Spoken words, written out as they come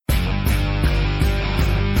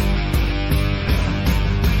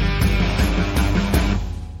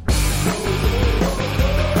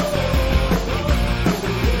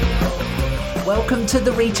welcome to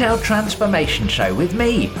the Retail Transformation Show with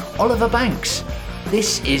me, Oliver Banks.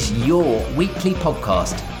 This is your weekly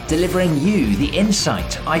podcast delivering you the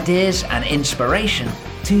insight, ideas and inspiration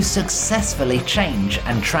to successfully change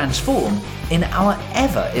and transform in our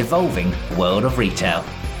ever-evolving world of retail.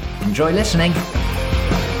 Enjoy listening.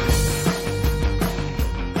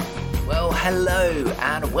 Well, hello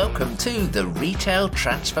and welcome to the Retail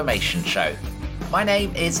Transformation Show. My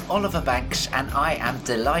name is Oliver Banks and I am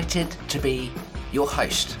delighted to be your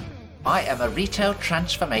host. I am a retail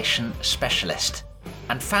transformation specialist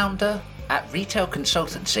and founder at retail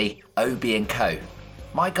consultancy OB&Co.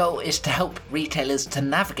 My goal is to help retailers to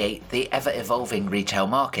navigate the ever-evolving retail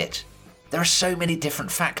market. There are so many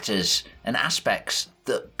different factors and aspects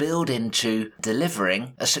that build into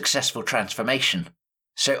delivering a successful transformation.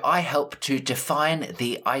 So I help to define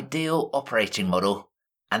the ideal operating model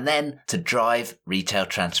and then to drive retail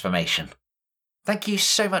transformation. Thank you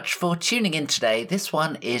so much for tuning in today. This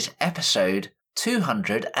one is episode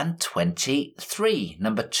 223,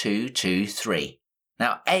 number 223.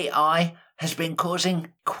 Now, AI has been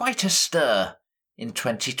causing quite a stir in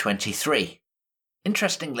 2023.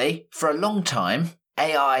 Interestingly, for a long time,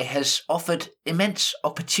 AI has offered immense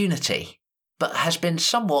opportunity, but has been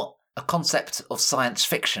somewhat a concept of science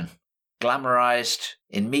fiction, glamorized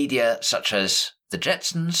in media such as The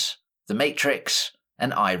Jetsons, The Matrix,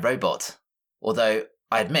 and iRobot. Although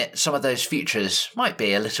I admit some of those futures might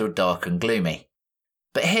be a little dark and gloomy.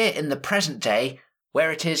 But here in the present day,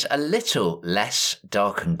 where it is a little less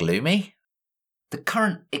dark and gloomy, the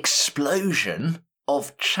current explosion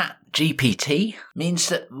of ChatGPT means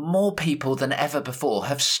that more people than ever before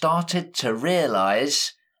have started to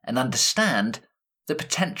realise and understand the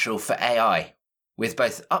potential for AI, with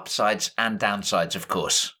both upsides and downsides, of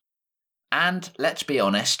course. And let's be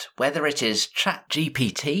honest, whether it is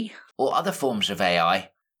ChatGPT or other forms of AI,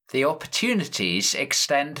 the opportunities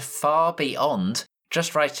extend far beyond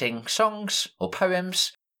just writing songs or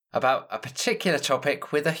poems about a particular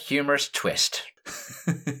topic with a humorous twist.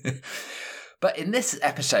 But in this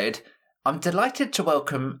episode, I'm delighted to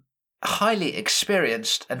welcome a highly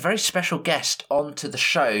experienced and very special guest onto the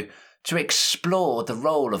show to explore the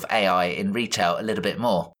role of AI in retail a little bit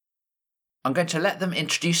more. I'm going to let them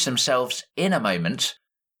introduce themselves in a moment.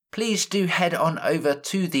 Please do head on over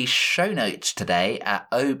to the show notes today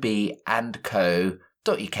at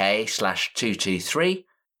obandco.uk/223.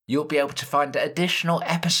 You'll be able to find additional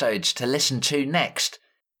episodes to listen to next.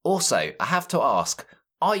 Also, I have to ask,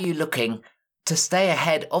 are you looking to stay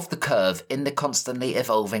ahead of the curve in the constantly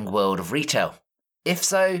evolving world of retail? If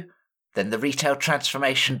so, then the Retail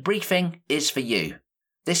Transformation Briefing is for you.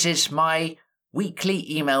 This is my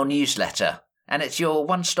weekly email newsletter, and it's your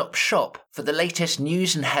one-stop shop for the latest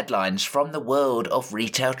news and headlines from the world of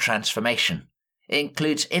retail transformation. It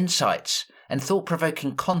includes insights and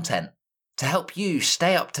thought-provoking content to help you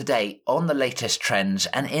stay up to date on the latest trends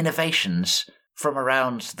and innovations from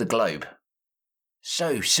around the globe.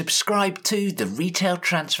 So subscribe to the Retail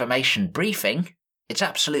Transformation Briefing. It's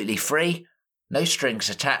absolutely free, no strings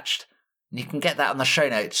attached. You can get that on the show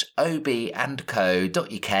notes,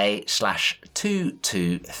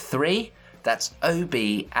 obandco.uk/223. That's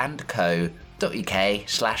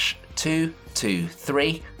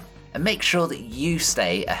obandco.uk/223. And make sure that you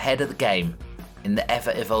stay ahead of the game in the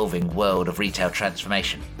ever-evolving world of retail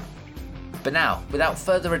transformation. But now, without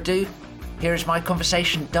further ado, here is my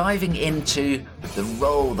conversation diving into the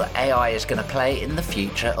role that AI is going to play in the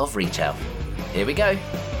future of retail. Here we go.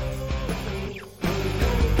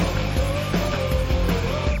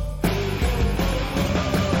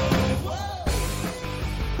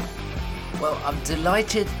 Well, I'm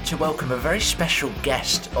delighted to welcome a very special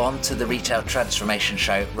guest onto the Retail Transformation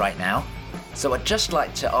Show right now. So I'd just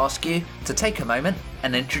like to ask you to take a moment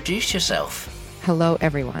and introduce yourself. Hello,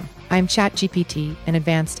 everyone. I'm ChatGPT, an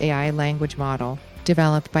advanced AI language model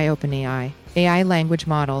developed by OpenAI. AI language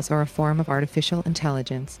models are a form of artificial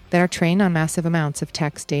intelligence that are trained on massive amounts of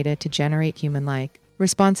text data to generate human-like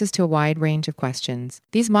responses to a wide range of questions.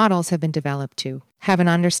 These models have been developed to have an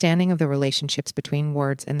understanding of the relationships between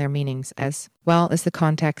words and their meanings, as well as the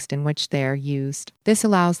context in which they are used. This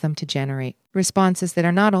allows them to generate responses that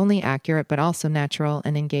are not only accurate but also natural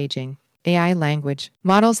and engaging. AI language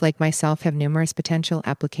models like myself have numerous potential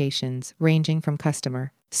applications, ranging from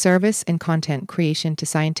customer service and content creation to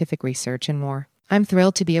scientific research and more. I'm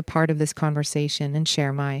thrilled to be a part of this conversation and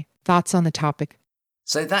share my thoughts on the topic.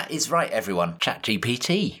 So that is right, everyone.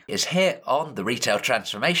 ChatGPT is here on the Retail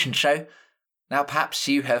Transformation Show. Now, perhaps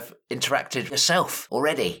you have interacted yourself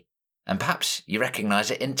already, and perhaps you recognise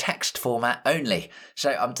it in text format only.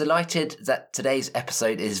 So I'm delighted that today's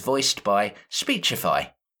episode is voiced by Speechify.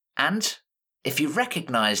 And If you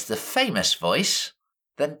recognise the famous voice,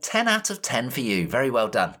 then 10 out of 10 for you. Very well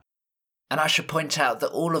done. And I should point out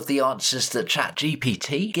that all of the answers that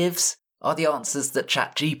ChatGPT gives are the answers that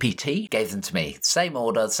ChatGPT gave them to me. Same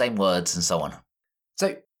order, same words, and so on.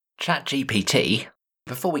 So, ChatGPT,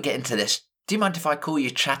 before we get into this, do you mind if I call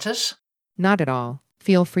you Chatters? Not at all.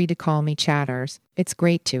 Feel free to call me Chatters. It's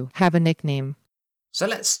great to have a nickname. So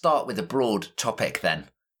let's start with a broad topic then.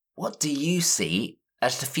 What do you see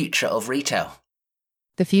as the future of retail?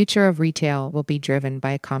 The future of retail will be driven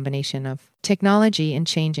by a combination of technology and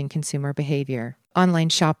changing consumer behavior. Online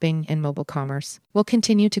shopping and mobile commerce will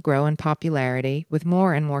continue to grow in popularity, with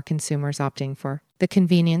more and more consumers opting for the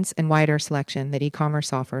convenience and wider selection that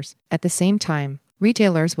e-commerce offers. At the same time,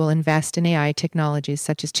 retailers will invest in AI technologies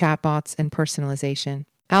such as chatbots and personalization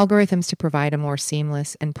algorithms to provide a more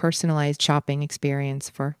seamless and personalized shopping experience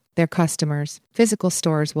for their customers. Physical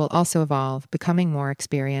stores will also evolve, becoming more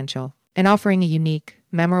experiential and offering a unique,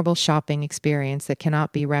 memorable shopping experience that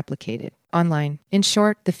cannot be replicated online. In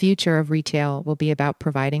short, the future of retail will be about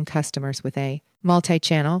providing customers with a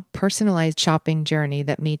multi-channel, personalized shopping journey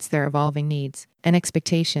that meets their evolving needs and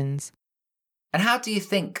expectations. And how do you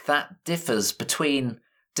think that differs between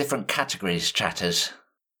different categories, Chatters?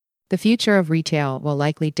 The future of retail will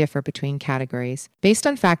likely differ between categories based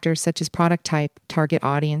on factors such as product type, target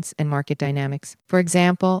audience, and market dynamics. For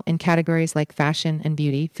example, in categories like fashion and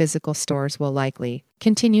beauty, physical stores will likely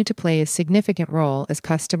continue to play a significant role as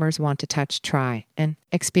customers want to touch, try, and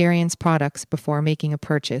experience products before making a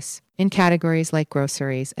purchase. In categories like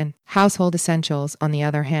groceries and household essentials, on the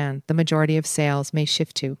other hand, the majority of sales may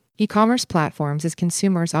shift to e-commerce platforms as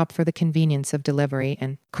consumers opt for the convenience of delivery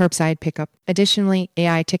and curbside pickup. Additionally,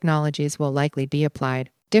 AI technologies will likely be applied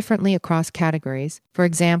differently across categories. For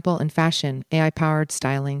example, in fashion, AI-powered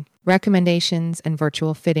styling, recommendations, and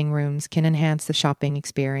virtual fitting rooms can enhance the shopping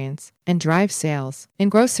experience and drive sales. In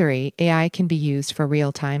grocery, AI can be used for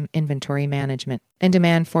real-time inventory management and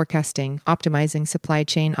demand forecasting, optimizing supply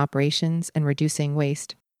chain operations and reducing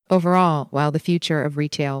waste. Overall, while the future of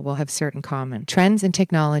retail will have certain common trends and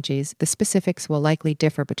technologies, the specifics will likely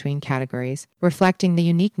differ between categories, reflecting the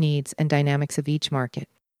unique needs and dynamics of each market.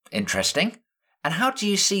 Interesting. And how do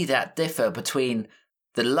you see that differ between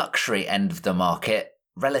the luxury end of the market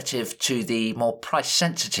relative to the more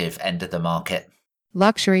price-sensitive end of the market?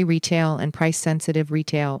 Luxury retail and price-sensitive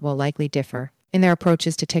retail will likely differ in their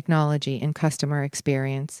approaches to technology and customer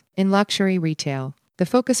experience. In luxury retail, the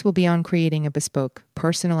focus will be on creating a bespoke,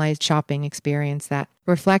 personalized shopping experience that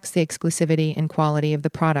reflects the exclusivity and quality of the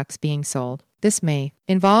products being sold. This may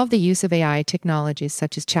involve the use of AI technologies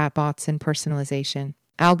such as chatbots and personalization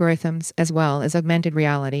algorithms, as well as augmented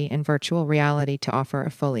reality and virtual reality to offer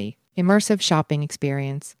a fully immersive shopping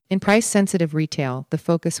experience. In price-sensitive retail, the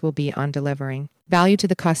focus will be on delivering value to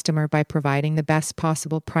the customer by providing the best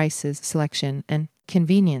possible prices, selection, and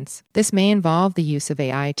convenience. This may involve the use of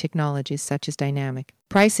AI technologies such as dynamic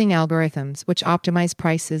pricing algorithms, which optimize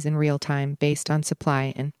prices in real time based on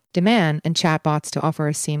supply and demand, and chatbots to offer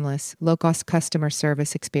a seamless, low-cost customer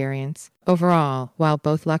service experience. Overall, while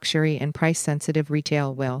both luxury and price-sensitive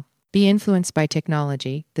retail will be influenced by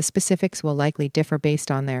technology, the specifics will likely differ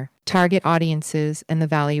based on their target audiences and the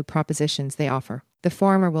value propositions they offer. The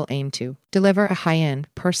former will aim to deliver a high-end,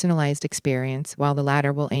 personalized experience, while the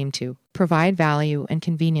latter will aim to provide value and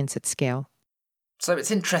convenience at scale. So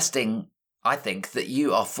it's interesting, I think, that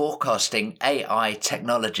you are forecasting AI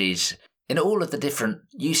technologies in all of the different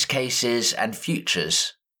use cases and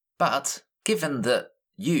futures. But given that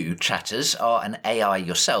you, Chatters, are an AI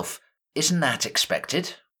yourself, isn't that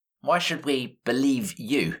expected? Why should we believe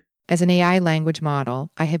you? As an AI language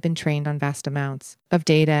model, I have been trained on vast amounts of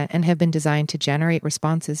data and have been designed to generate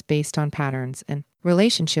responses based on patterns and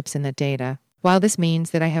relationships in the data. While this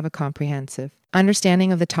means that I have a comprehensive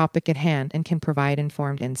understanding of the topic at hand and can provide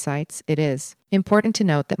informed insights, it is important to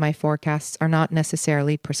note that my forecasts are not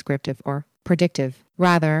necessarily prescriptive or predictive.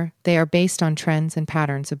 Rather, they are based on trends and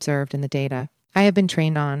patterns observed in the data I have been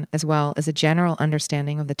trained on, as well as a general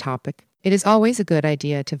understanding of the topic. It is always a good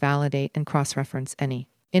idea to validate and cross-reference any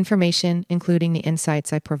information, including the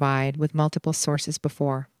insights I provide, with multiple sources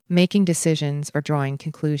before making decisions or drawing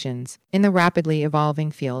conclusions. In the rapidly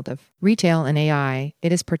evolving field of retail and AI,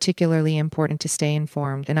 it is particularly important to stay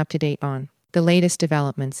informed and up to date on the latest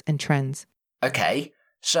developments and trends. Okay,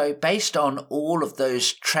 so based on all of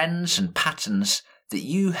those trends and patterns that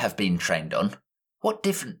you have been trained on, what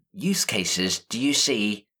different use cases do you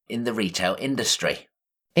see in the retail industry?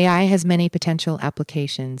 AI has many potential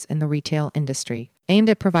applications in the retail industry, aimed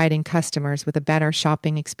at providing customers with a better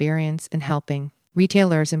shopping experience and helping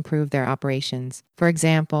retailers improve their operations. For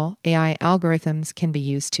example, AI algorithms can be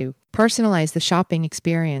used to personalize the shopping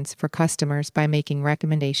experience for customers by making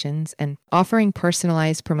recommendations and offering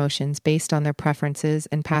personalized promotions based on their preferences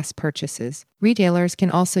and past purchases. Retailers can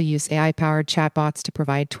also use AI-powered chatbots to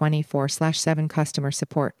provide 24/7 customer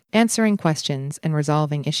support, answering questions and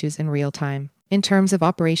resolving issues in real time. In terms of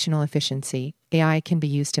operational efficiency, AI can be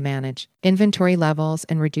used to manage inventory levels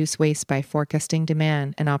and reduce waste by forecasting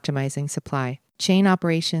demand and optimizing supply chain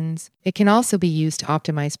operations. It can also be used to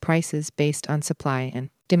optimize prices based on supply and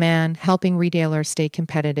demand, helping retailers stay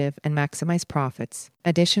competitive and maximize profits.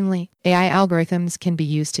 Additionally, AI algorithms can be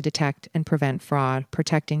used to detect and prevent fraud,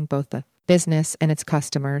 protecting both the business and its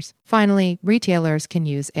customers. Finally, retailers can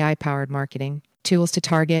use AI-powered marketing tools to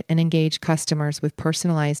target and engage customers with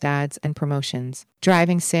personalized ads and promotions,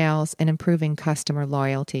 driving sales and improving customer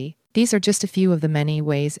loyalty. These are just a few of the many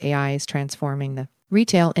ways AI is transforming the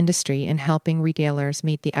retail industry and helping retailers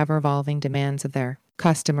meet the ever-evolving demands of their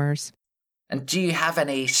customers. And do you have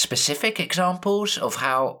any specific examples of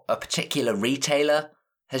how a particular retailer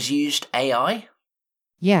has used AI?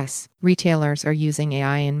 Yes, retailers are using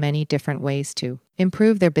AI in many different ways to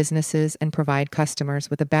improve their businesses and provide customers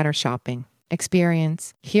with a better shopping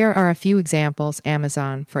experience. Here are a few examples.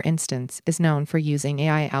 Amazon, for instance, is known for using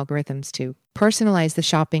AI algorithms to personalize the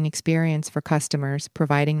shopping experience for customers,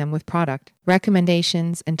 providing them with product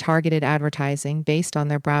recommendations and targeted advertising based on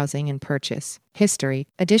their browsing and purchase history.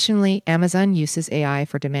 Additionally, Amazon uses AI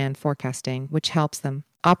for demand forecasting, which helps them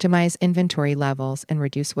optimize inventory levels and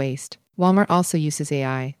reduce waste. Walmart also uses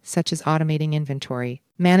AI, such as automating inventory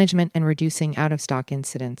management and reducing out-of-stock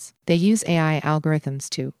incidents. They use AI algorithms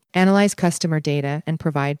to analyze customer data and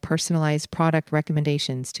provide personalized product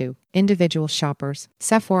recommendations to individual shoppers.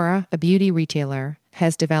 Sephora, a beauty retailer,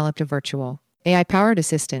 has developed a virtual AI-powered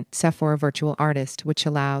assistant, Sephora Virtual Artist, which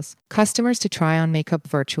allows customers to try on makeup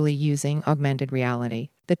virtually using augmented reality.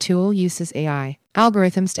 The tool uses AI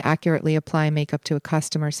algorithms to accurately apply makeup to a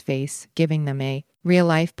customer's face, giving them a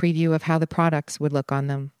real-life preview of how the products would look on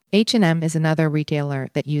them. H&M is another retailer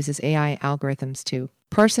that uses AI algorithms to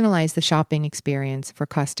personalize the shopping experience for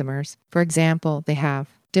customers. For example, they have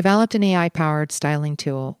developed an AI-powered styling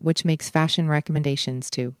tool which makes fashion recommendations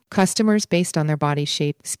to customers based on their body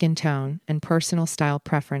shape, skin tone, and personal style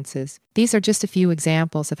preferences. These are just a few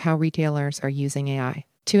examples of how retailers are using AI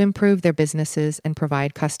to improve their businesses and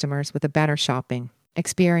provide customers with a better shopping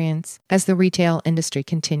experience. As the retail industry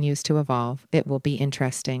continues to evolve, it will be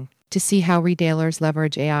interesting to see how retailers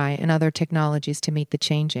leverage AI and other technologies to meet the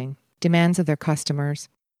changing demands of their customers.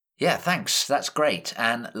 Yeah, thanks. That's great.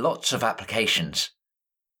 And lots of applications.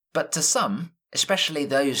 But to some, especially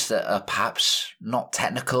those that are perhaps not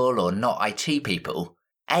technical or not IT people,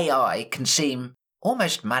 AI can seem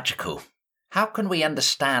almost magical. How can we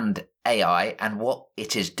understand AI and what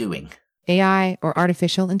it is doing? AI, or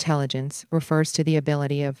artificial intelligence, refers to the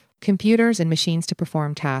ability of computers and machines to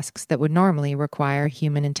perform tasks that would normally require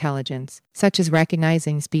human intelligence, such as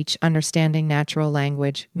recognizing speech, understanding natural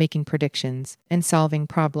language, making predictions, and solving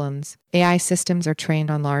problems. AI systems are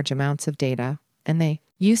trained on large amounts of data, and they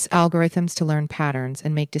use algorithms to learn patterns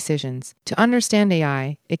and make decisions. To understand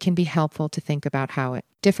AI, it can be helpful to think about how it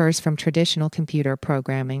differs from traditional computer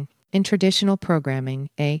programming. In traditional programming,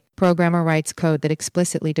 a programmer writes code that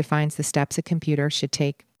explicitly defines the steps a computer should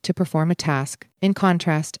take to perform a task. In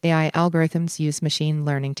contrast, AI algorithms use machine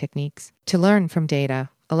learning techniques to learn from data,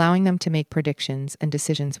 allowing them to make predictions and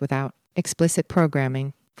decisions without explicit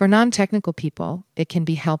programming. For non-technical people, it can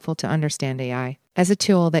be helpful to understand AI as a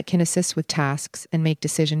tool that can assist with tasks and make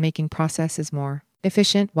decision-making processes more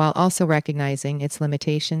efficient while also recognizing its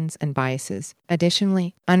limitations and biases.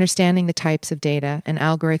 Additionally, understanding the types of data and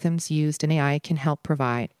algorithms used in AI can help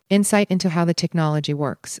provide insight into how the technology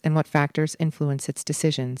works and what factors influence its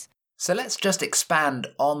decisions. So let's just expand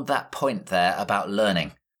on that point there about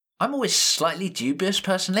learning. I'm always slightly dubious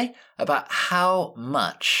personally about how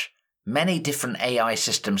much many different AI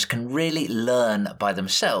systems can really learn by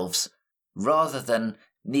themselves rather than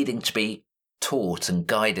needing to be taught and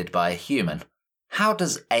guided by a human. How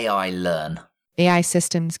does AI learn? AI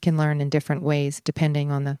systems can learn in different ways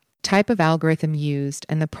depending on the type of algorithm used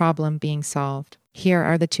and the problem being solved. Here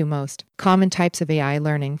are the two most common types of AI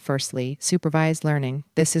learning. Firstly, supervised learning.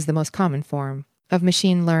 This is the most common form of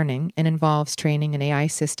machine learning and involves training an AI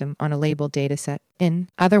system on a labeled dataset. In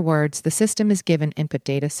other words, the system is given input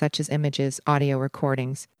data such as images, audio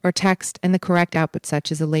recordings, or text, and the correct output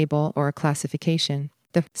such as a label or a classification.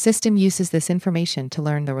 The system uses this information to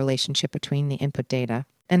learn the relationship between the input data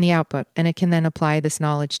and the output, and it can then apply this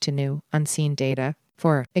knowledge to new, unseen data.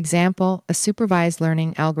 For example, a supervised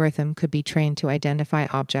learning algorithm could be trained to identify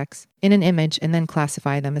objects in an image and then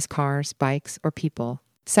classify them as cars, bikes, or people.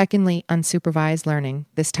 Secondly, unsupervised learning.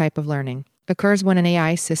 This type of learning occurs when an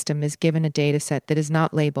AI system is given a dataset that is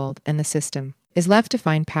not labeled and the system is left to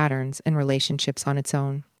find patterns and relationships on its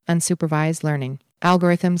own. Unsupervised learning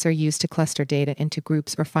algorithms are used to cluster data into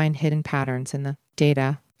groups or find hidden patterns in the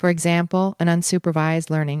data. For example, an unsupervised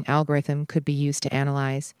learning algorithm could be used to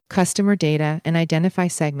analyze customer data and identify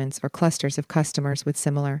segments or clusters of customers with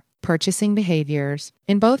similar purchasing behaviors.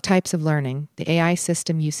 In both types of learning, the AI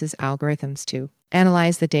system uses algorithms to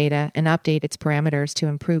analyze the data and update its parameters to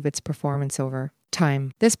improve its performance over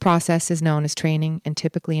time. This process is known as training and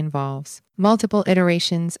typically involves multiple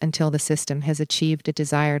iterations until the system has achieved a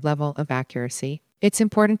desired level of accuracy. It's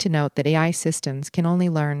important to note that AI systems can only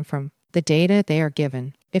learn from the data they are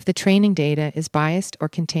given. If the training data is biased or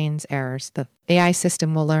contains errors, the AI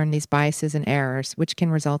system will learn these biases and errors, which can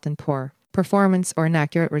result in poor performance or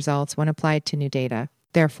inaccurate results when applied to new data.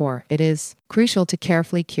 Therefore, it is crucial to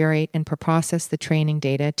carefully curate and preprocess the training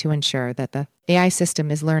data to ensure that the AI system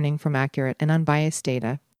is learning from accurate and unbiased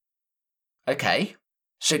data. Okay,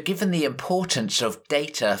 so given the importance of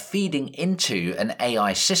data feeding into an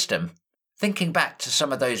AI system, thinking back to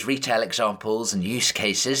some of those retail examples and use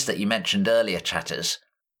cases that you mentioned earlier, Chatters,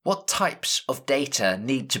 what types of data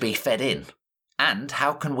need to be fed in? And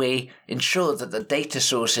how can we ensure that the data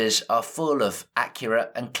sources are full of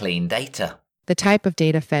accurate and clean data? The type of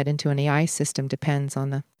data fed into an AI system depends on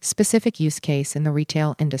the specific use case in the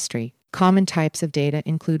retail industry. Common types of data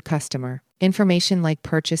include customer information like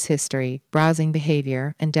purchase history, browsing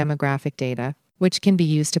behavior, and demographic data, which can be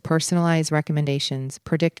used to personalize recommendations,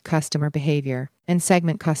 predict customer behavior, and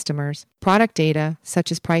segment customers. Product data,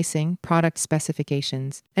 such as pricing, product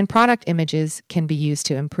specifications, and product images, can be used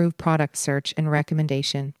to improve product search and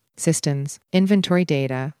recommendation systems. Inventory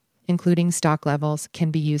data, including stock levels,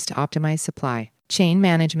 can be used to optimize supply chain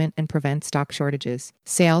management and prevent stock shortages.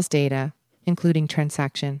 Sales data, including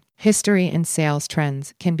transaction history and sales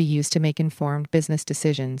trends, can be used to make informed business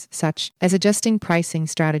decisions, such as adjusting pricing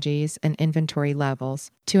strategies and inventory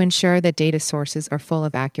levels to ensure that data sources are full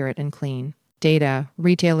of accurate and clean data.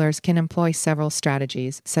 Retailers can employ several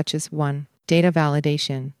strategies, such as 1. Data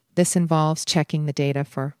validation. This involves checking the data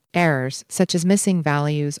for errors, such as missing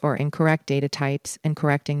values or incorrect data types, and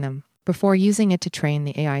correcting them before using it to train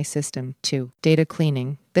the AI system. 2. Data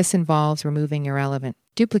cleaning. This involves removing irrelevant,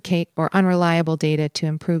 duplicate, or unreliable data to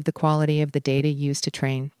improve the quality of the data used to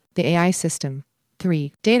train the AI system.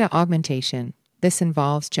 3. Data augmentation. This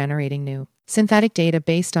involves generating new synthetic data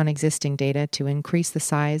based on existing data to increase the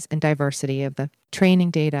size and diversity of the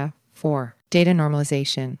training data. 4. Data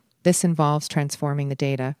normalization. This involves transforming the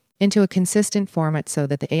data into a consistent format so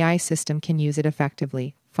that the AI system can use it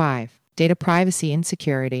effectively. 5. Data privacy and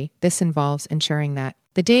security. This involves ensuring that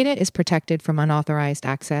the data is protected from unauthorized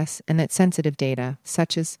access and that sensitive data,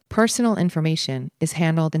 such as personal information, is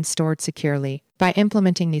handled and stored securely. By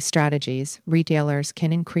implementing these strategies, retailers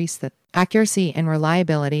can increase the accuracy and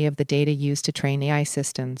reliability of the data used to train AI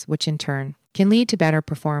systems, which in turn can lead to better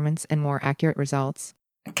performance and more accurate results.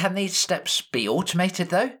 Can these steps be automated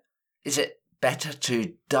though? Is it better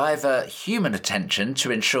to divert human attention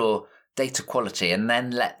to ensure data quality and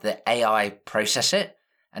then let the AI process it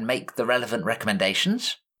and make the relevant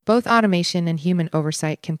recommendations? Both automation and human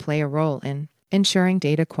oversight can play a role in ensuring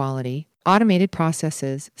data quality. Automated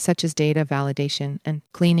processes, such as data validation and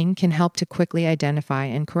cleaning, can help to quickly identify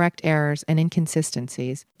and correct errors and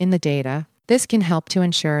inconsistencies in the data. This can help to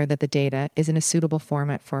ensure that the data is in a suitable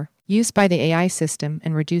format for use by the AI system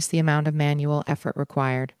and reduce the amount of manual effort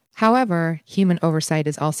required. However, human oversight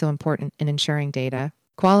is also important in ensuring data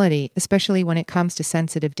quality, especially when it comes to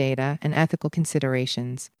sensitive data and ethical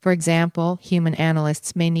considerations. For example, human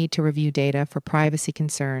analysts may need to review data for privacy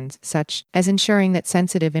concerns, such as ensuring that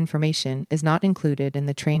sensitive information is not included in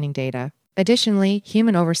the training data. Additionally,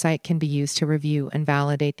 human oversight can be used to review and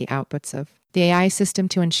validate the outputs of the AI system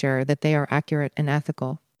to ensure that they are accurate and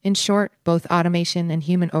ethical. In short, both automation and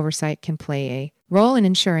human oversight can play a role in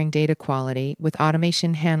ensuring data quality, with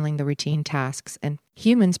automation handling the routine tasks and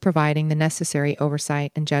humans providing the necessary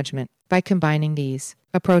oversight and judgment. By combining these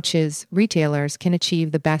approaches, retailers can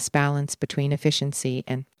achieve the best balance between efficiency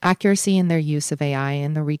and accuracy in their use of AI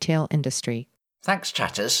in the retail industry. Thanks,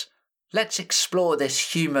 Chatters. Let's explore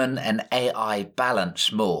this human and AI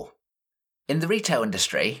balance more. In the retail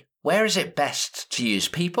industry, where is it best to use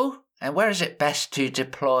people and where is it best to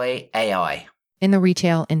deploy AI? In the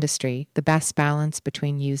retail industry, the best balance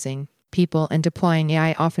between using people, and deploying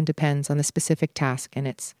AI often depends on the specific task and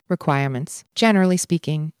its requirements. Generally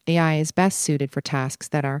speaking, AI is best suited for tasks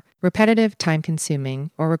that are repetitive,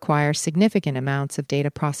 time-consuming, or require significant amounts of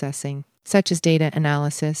data processing, such as data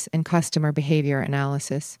analysis and customer behavior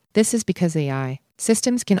analysis. This is because AI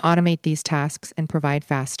systems can automate these tasks and provide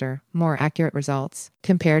faster, more accurate results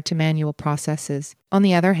compared to manual processes. On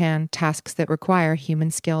the other hand, tasks that require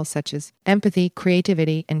human skills such as empathy,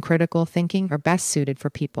 creativity, and critical thinking are best suited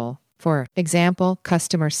for people. For example,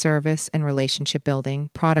 customer service and relationship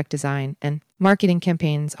building, product design, and marketing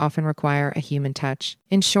campaigns often require a human touch.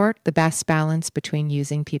 In short, the best balance between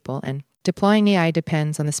using people and deploying AI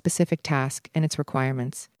depends on the specific task and its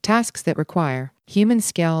requirements. Tasks that require human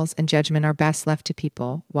skills and judgment are best left to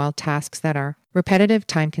people, while tasks that are repetitive,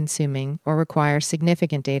 time-consuming, or require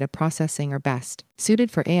significant data processing are best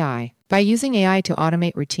suited for AI. By using AI to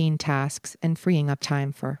automate routine tasks and freeing up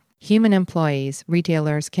time for human employees,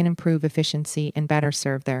 retailers can improve efficiency and better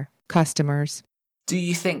serve their customers. Do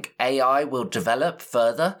you think AI will develop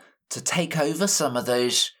further to take over some of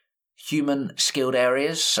those human skilled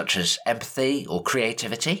areas such as empathy or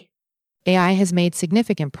creativity? AI has made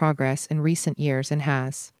significant progress in recent years and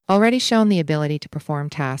has already shown the ability to perform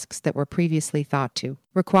tasks that were previously thought to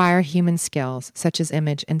require human skills, such as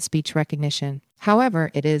image and speech recognition.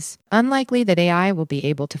 However, it is unlikely that AI will be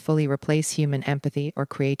able to fully replace human empathy or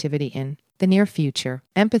creativity in the near future.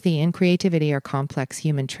 Empathy and creativity are complex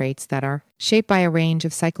human traits that are shaped by a range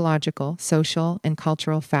of psychological, social, and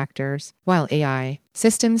cultural factors. While AI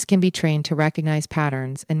systems can be trained to recognize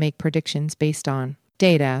patterns and make predictions based on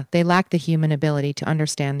data, they lack the human ability to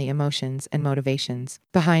understand the emotions and motivations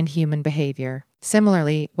behind human behavior.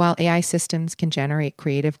 Similarly, while AI systems can generate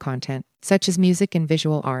creative content, such as music and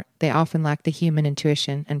visual art, they often lack the human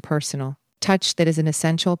intuition and personal touch that is an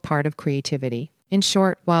essential part of creativity. In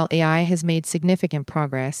short, while AI has made significant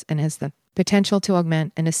progress and has the potential to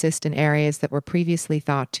augment and assist in areas that were previously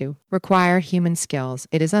thought to require human skills,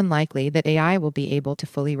 it is unlikely that AI will be able to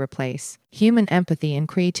fully replace human empathy and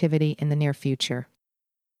creativity in the near future.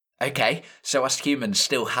 Okay, so us humans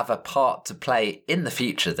still have a part to play in the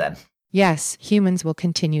future then? Yes, humans will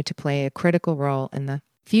continue to play a critical role in the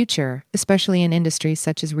future, especially in industries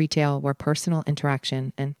such as retail where personal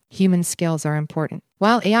interaction and human skills are important.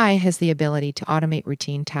 While AI has the ability to automate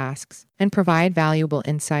routine tasks and provide valuable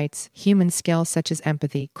insights, human skills such as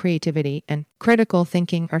empathy, creativity, and critical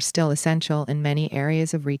thinking are still essential in many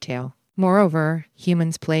areas of retail. Moreover,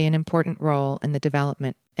 humans play an important role in the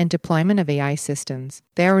development and deployment of AI systems.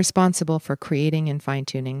 They are responsible for creating and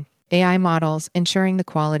fine-tuning AI models, ensuring the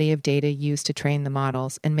quality of data used to train the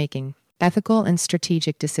models, and making ethical and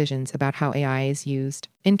strategic decisions about how AI is used.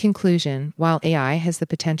 In conclusion, while AI has the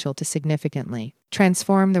potential to significantly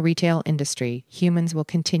transform the retail industry, humans will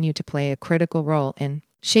continue to play a critical role in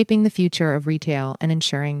shaping the future of retail and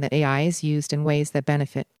ensuring that AI is used in ways that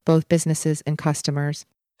benefit both businesses and customers.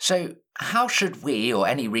 So, how should we or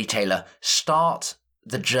any retailer start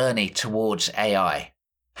the journey towards AI?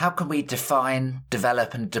 How can we define,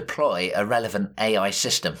 develop, and deploy a relevant AI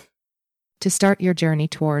system? To start your journey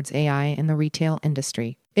towards AI in the retail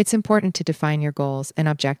industry, it's important to define your goals and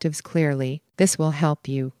objectives clearly. This will help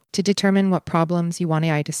you to determine what problems you want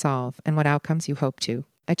AI to solve and what outcomes you hope to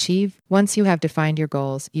achieve. Once you have defined your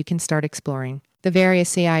goals, you can start exploring the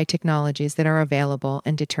various AI technologies that are available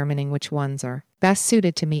and determining which ones are best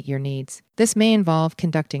suited to meet your needs. This may involve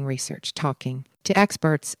conducting research, talking to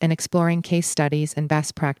experts, and exploring case studies and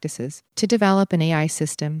best practices. To develop an AI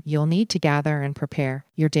system, you'll need to gather and prepare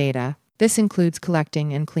your data. This includes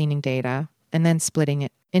collecting and cleaning data, and then splitting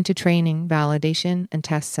it into training, validation, and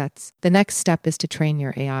test sets. The next step is to train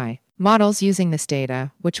your AI models using this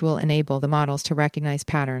data, which will enable the models to recognize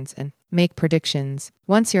patterns and make predictions.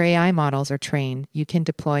 Once your AI models are trained, you can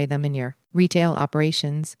deploy them in your retail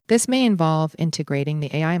operations. This may involve integrating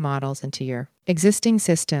the AI models into your existing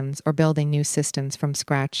systems or building new systems from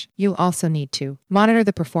scratch. You'll also need to monitor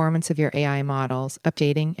the performance of your AI models,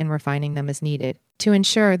 updating and refining them as needed to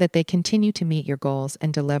ensure that they continue to meet your goals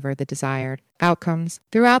and deliver the desired outcomes.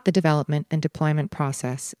 Throughout the development and deployment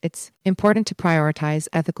process, it's important to prioritize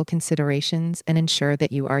ethical considerations and ensure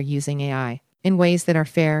that you are using AI in ways that are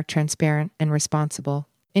fair, transparent, and responsible.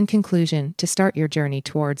 In conclusion, to start your journey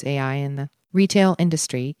towards AI in the retail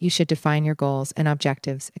industry, you should define your goals and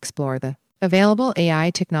objectives, explore the available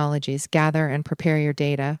AI technologies, gather and prepare your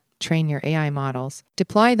data, train your AI models,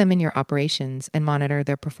 deploy them in your operations, and monitor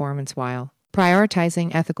their performance while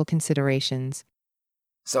prioritizing ethical considerations.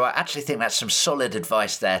 So I actually think that's some solid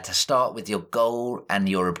advice there to start with your goal and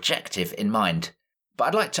your objective in mind. But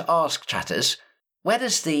I'd like to ask chatters, where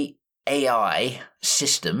does the AI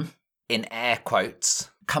system, in air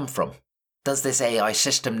quotes, come from? Does this AI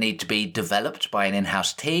system need to be developed by an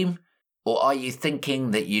in-house team? Or are you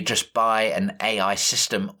thinking that you just buy an AI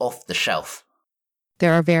system off the shelf?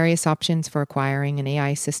 There are various options for acquiring an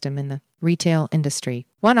AI system in the retail industry.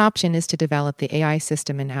 One option is to develop the AI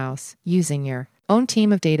system in-house, using your own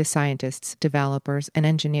team of data scientists, developers, and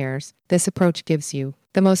engineers. This approach gives you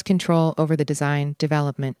the most control over the design,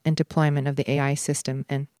 development, and deployment of the AI system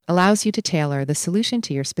and allows you to tailor the solution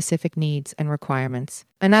to your specific needs and requirements.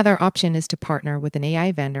 Another option is to partner with an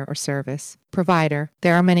AI vendor or service provider.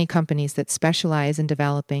 There are many companies that specialize in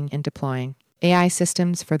developing and deploying AI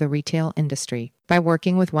systems for the retail industry. By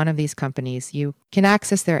working with one of these companies, you can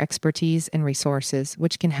access their expertise and resources,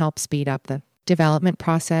 which can help speed up the development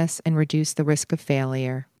process and reduce the risk of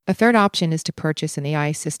failure. A third option is to purchase an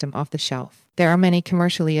AI system off the shelf. There are many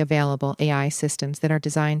commercially available AI systems that are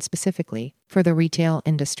designed specifically for the retail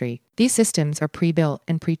industry. These systems are pre-built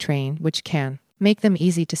and pre-trained, which can make them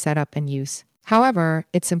easy to set up and use. However,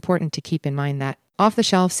 it's important to keep in mind that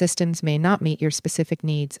off-the-shelf systems may not meet your specific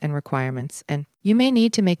needs and requirements, and you may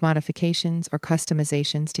need to make modifications or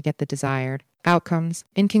customizations to get the desired outcomes.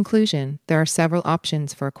 In conclusion, there are several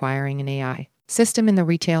options for acquiring an AI system in the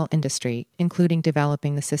retail industry, including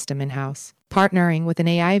developing the system in-house, partnering with an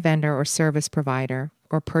AI vendor or service provider,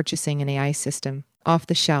 or purchasing an AI system off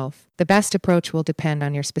the shelf. The best approach will depend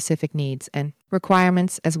on your specific needs and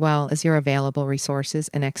requirements, as well as your available resources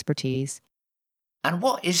and expertise. And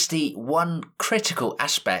what is the one critical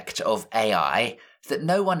aspect of AI that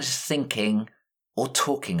no one is thinking or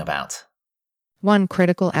talking about? One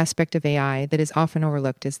critical aspect of AI that is often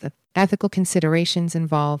overlooked is the ethical considerations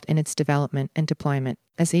involved in its development and deployment.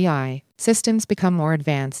 As AI systems become more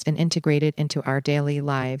advanced and integrated into our daily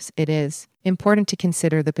lives, it is important to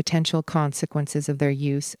consider the potential consequences of their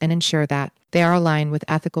use and ensure that they are aligned with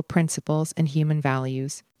ethical principles and human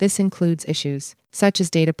values. This includes issues such as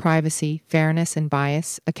data privacy, fairness and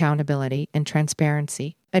bias, accountability, and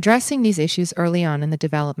transparency. Addressing these issues early on in the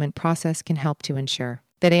development process can help to ensure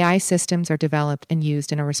that AI systems are developed and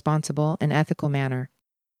used in a responsible and ethical manner.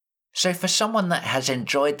 So for someone that has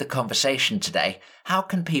enjoyed the conversation today, how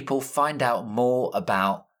can people find out more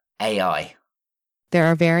about AI? There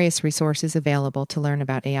are various resources available to learn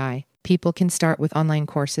about AI. People can start with online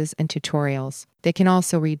courses and tutorials. They can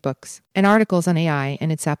also read books and articles on AI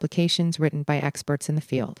and its applications written by experts in the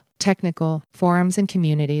field. Technical forums and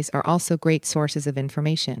communities are also great sources of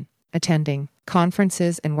information. Attending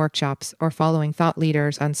conferences and workshops or following thought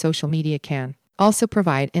leaders on social media can also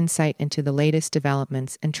provide insight into the latest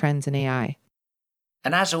developments and trends in AI.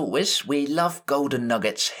 And as always, we love golden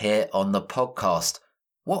nuggets here on the podcast.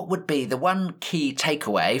 What would be the one key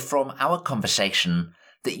takeaway from our conversation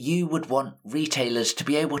that you would want retailers to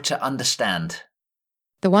be able to understand?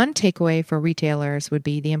 The one takeaway for retailers would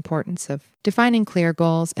be the importance of defining clear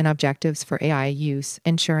goals and objectives for AI use,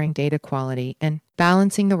 ensuring data quality, and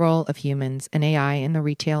balancing the role of humans and AI in the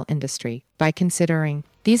retail industry. By considering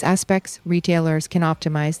these aspects, retailers can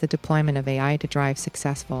optimize the deployment of AI to drive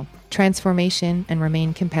successful transformation and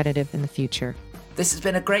remain competitive in the future. This has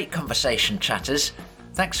been a great conversation, chatters.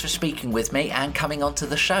 Thanks for speaking with me and coming onto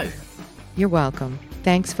the show. You're welcome.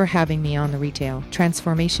 Thanks for having me on the Retail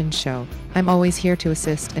Transformation Show. I'm always here to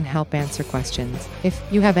assist and help answer questions. If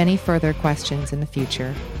you have any further questions in the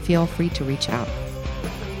future, feel free to reach out.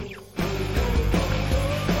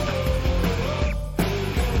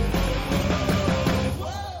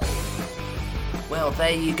 Well,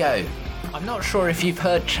 there you go. I'm not sure if you've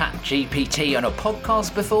heard ChatGPT on a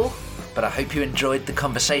podcast before, but I hope you enjoyed the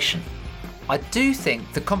conversation. I do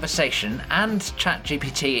think the conversation and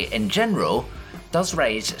ChatGPT in general does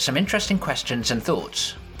raise some interesting questions and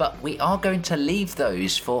thoughts, but we are going to leave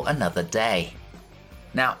those for another day.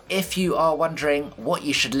 Now, if you are wondering what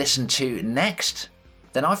you should listen to next,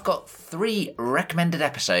 then I've got 3 recommended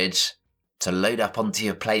episodes to load up onto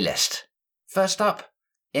your playlist. First up,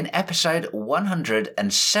 in episode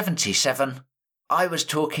 177, I was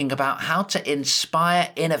talking about how to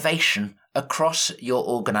inspire innovation across your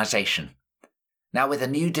organization. Now, with a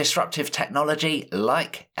new disruptive technology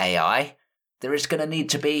like AI, there is going to need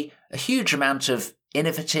to be a huge amount of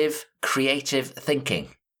innovative, creative thinking.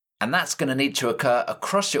 And that's going to need to occur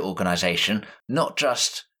across your organization, not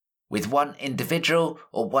just with one individual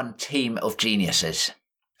or one team of geniuses.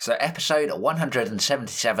 So episode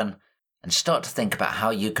 177, and start to think about how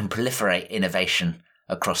you can proliferate innovation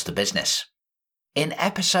across the business. In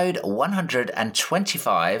episode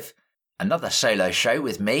 125, another solo show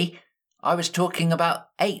with me, I was talking about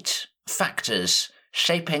 8 factors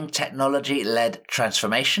shaping technology-led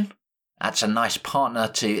transformation. That's a nice partner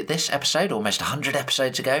to this episode, almost 100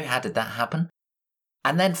 episodes ago. How did that happen?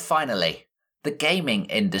 And then finally, the gaming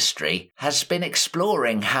industry has been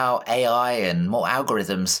exploring how AI and more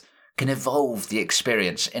algorithms can evolve the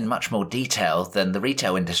experience in much more detail than the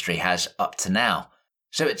retail industry has up to now.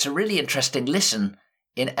 So it's a really interesting listen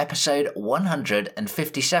in episode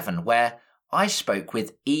 157, where I spoke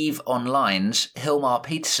with EVE Online's Hilmar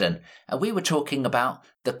Peterson, and we were talking about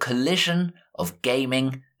the collision of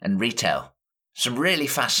gaming and retail. Some really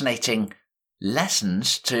fascinating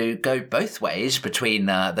lessons to go both ways between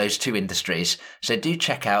those two industries. So do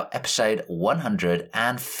check out episode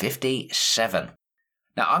 157.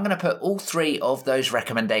 Now, I'm going to put all three of those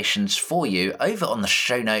recommendations for you over on the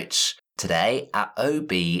show notes today at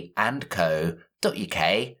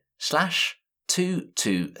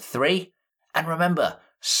obandco.uk/223. And remember,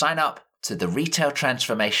 sign up to the Retail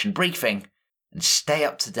Transformation Briefing and stay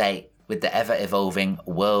up to date with the ever-evolving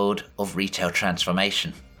world of retail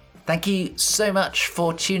transformation. Thank you so much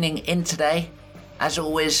for tuning in today. As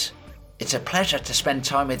always, it's a pleasure to spend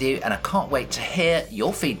time with you, and I can't wait to hear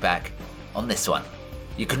your feedback on this one.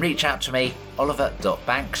 You can reach out to me,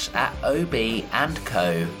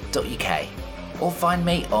 oliver.banks@obandco.uk, or find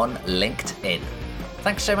me on LinkedIn.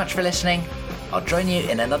 Thanks so much for listening. I'll join you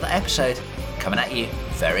in another episode coming at you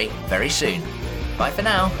very, very soon. Bye for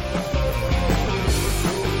now.